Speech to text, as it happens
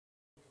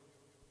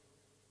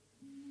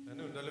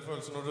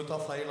følelse når du tar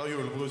feil av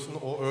julebrusen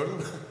og ølen.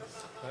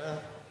 Det er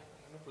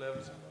en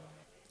opplevelse.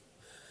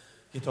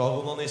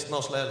 Gitarronanisten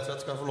Asle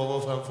Helseth skal få lov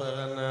å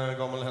fremføre en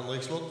gammel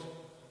Henrik-slått.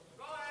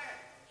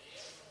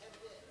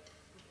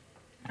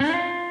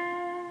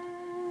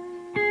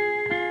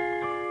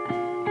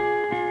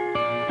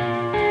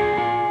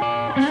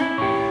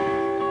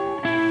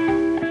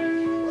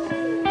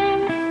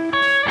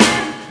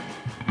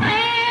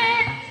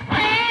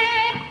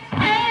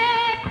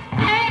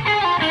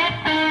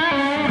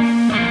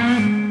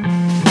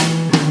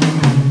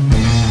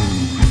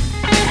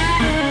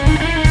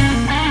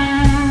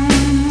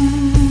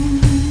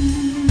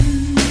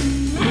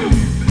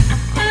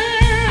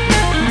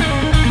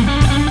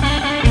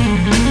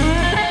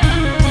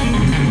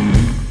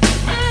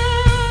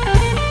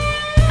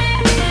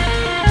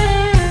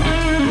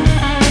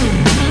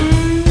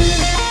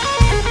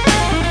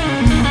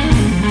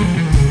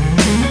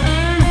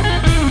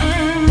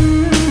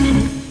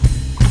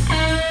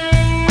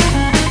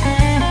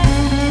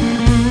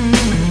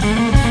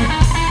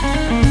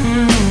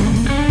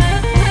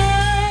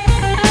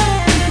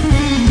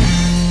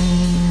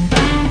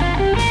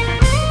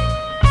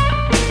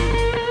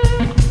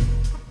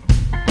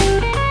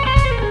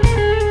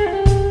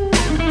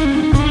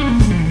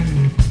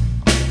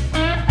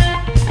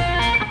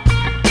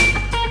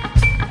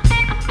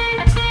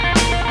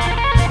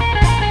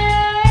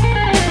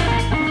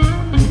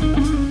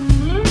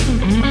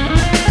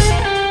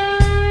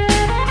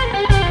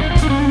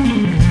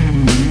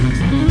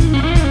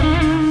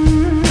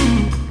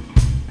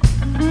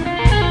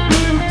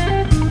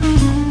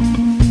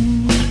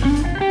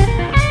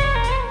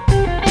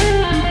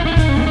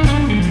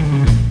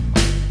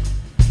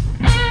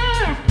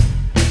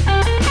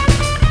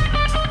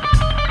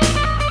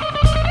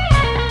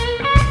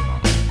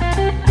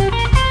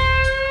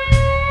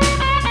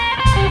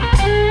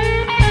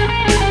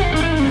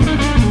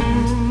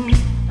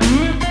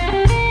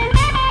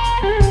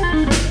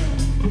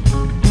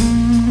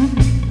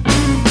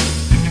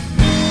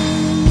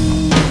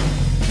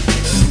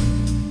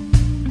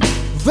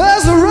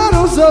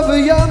 Over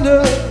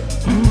yonder,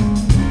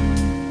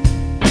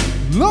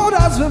 Lord,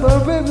 that's where my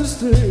baby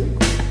stay.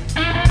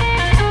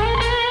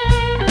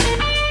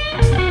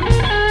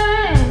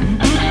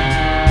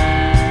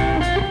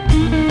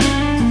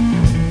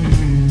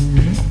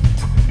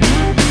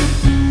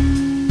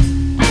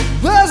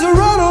 There's a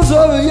runners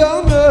over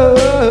yonder,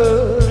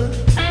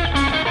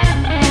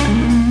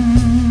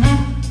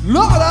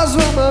 Lord, that's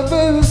where my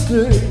baby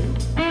stay.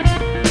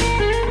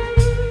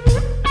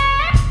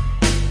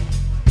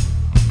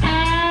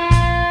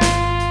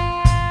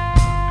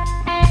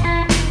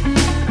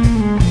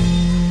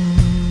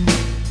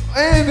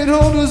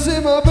 Home to see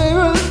my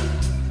baby,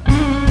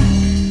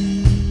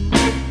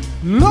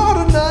 Lord, a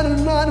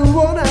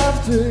 99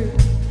 after.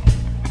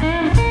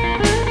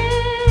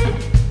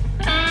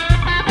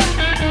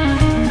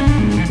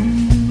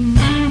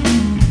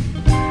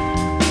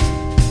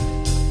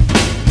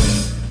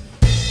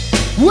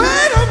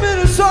 Wait a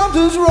minute,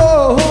 something's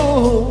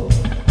wrong.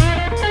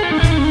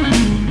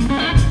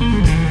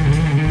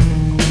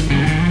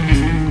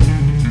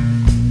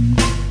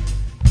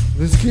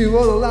 This key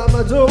won't allow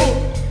my door.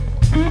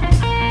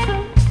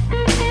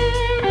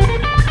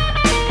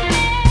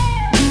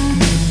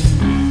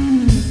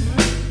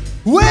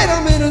 Wait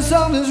a minute,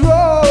 something's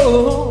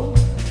wrong.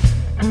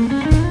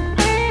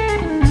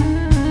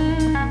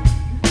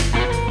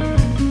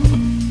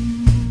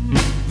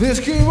 This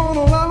key won't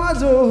allow my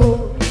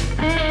door.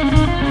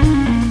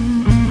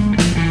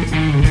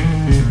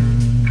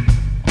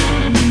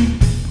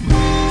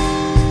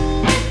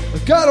 I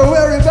gotta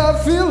worry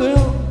about feeling.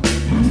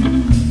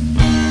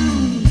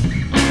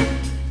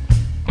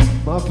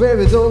 My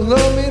baby don't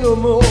love me no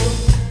more.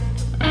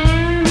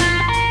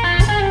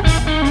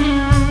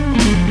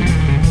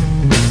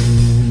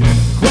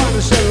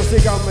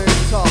 Stick on my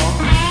guitar.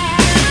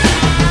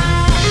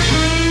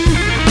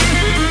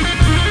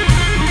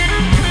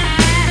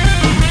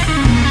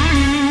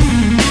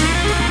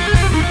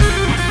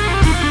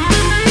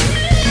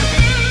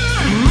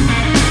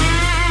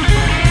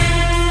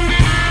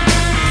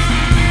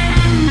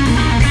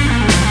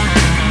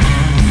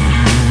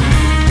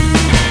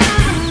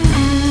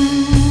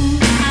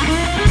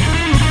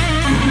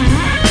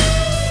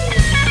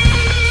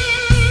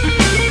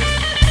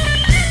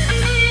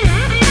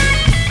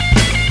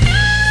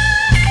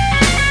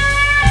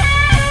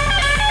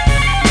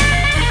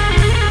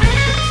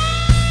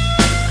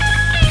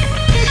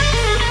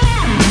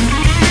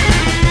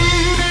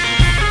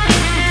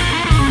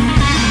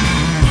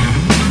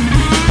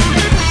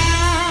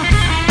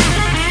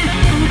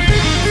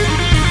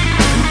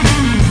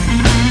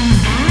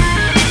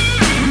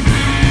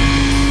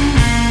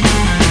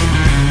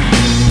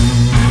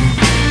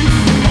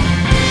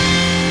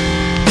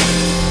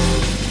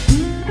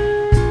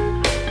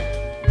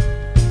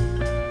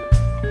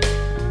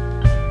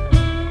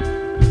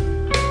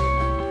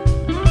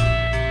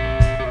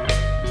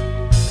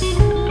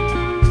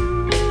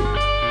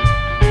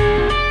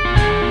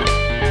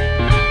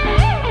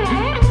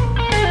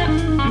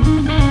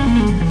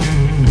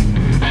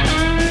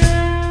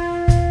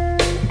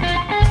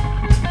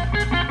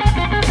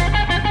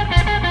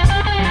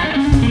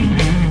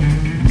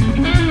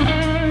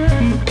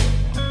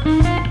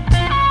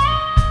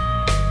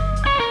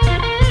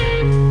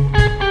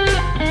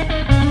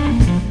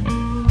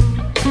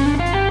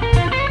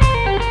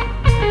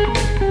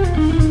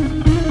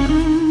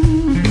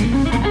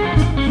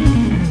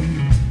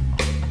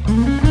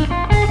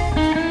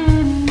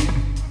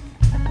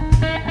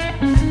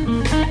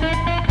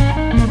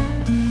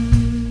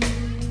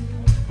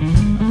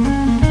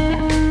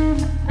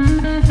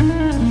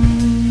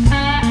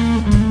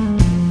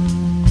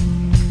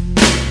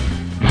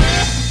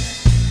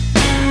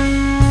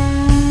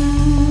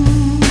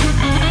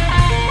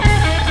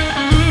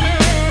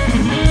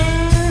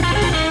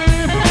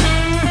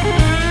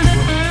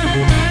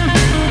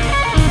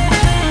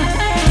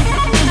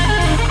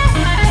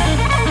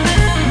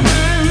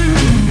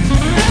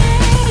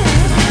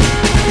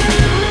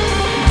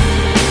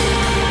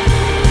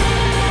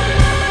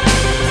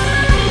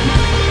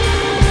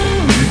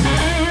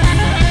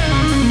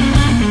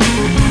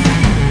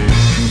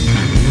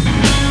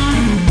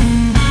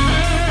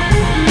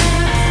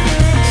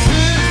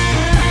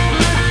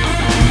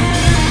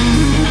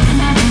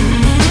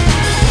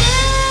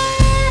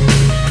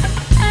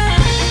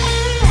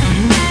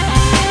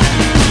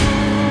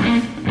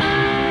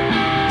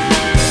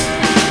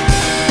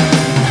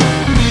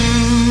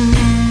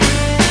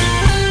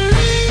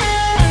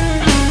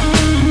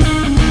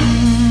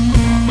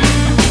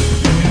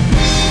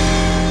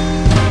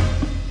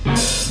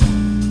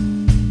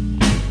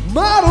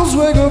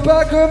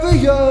 back over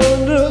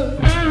yonder.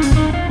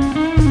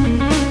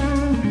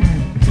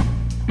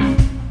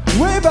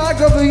 Way back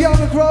over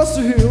yonder across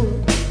the hill.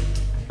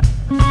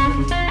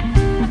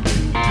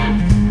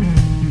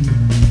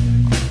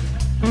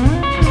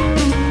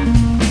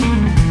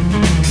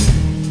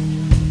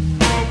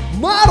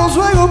 Models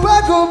way go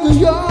back over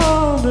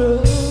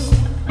yonder.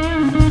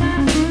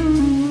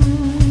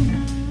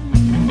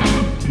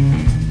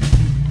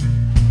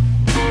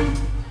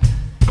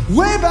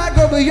 Way back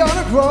over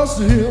yonder across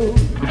the hill.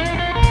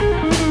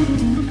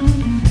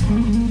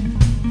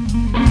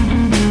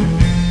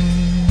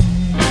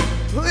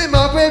 Hey,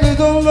 my baby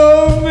don't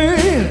love me.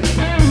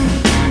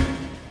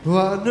 Oh,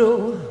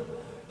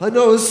 I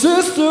know his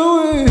sister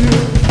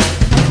will.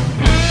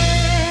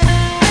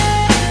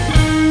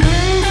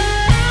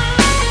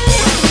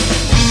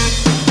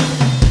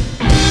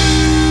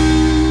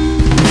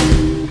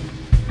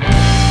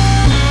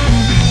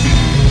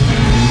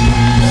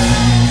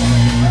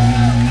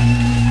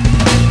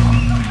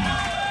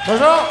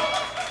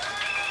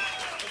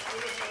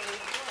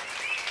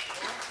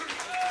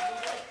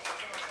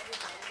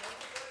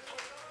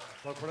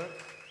 Takk for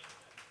det.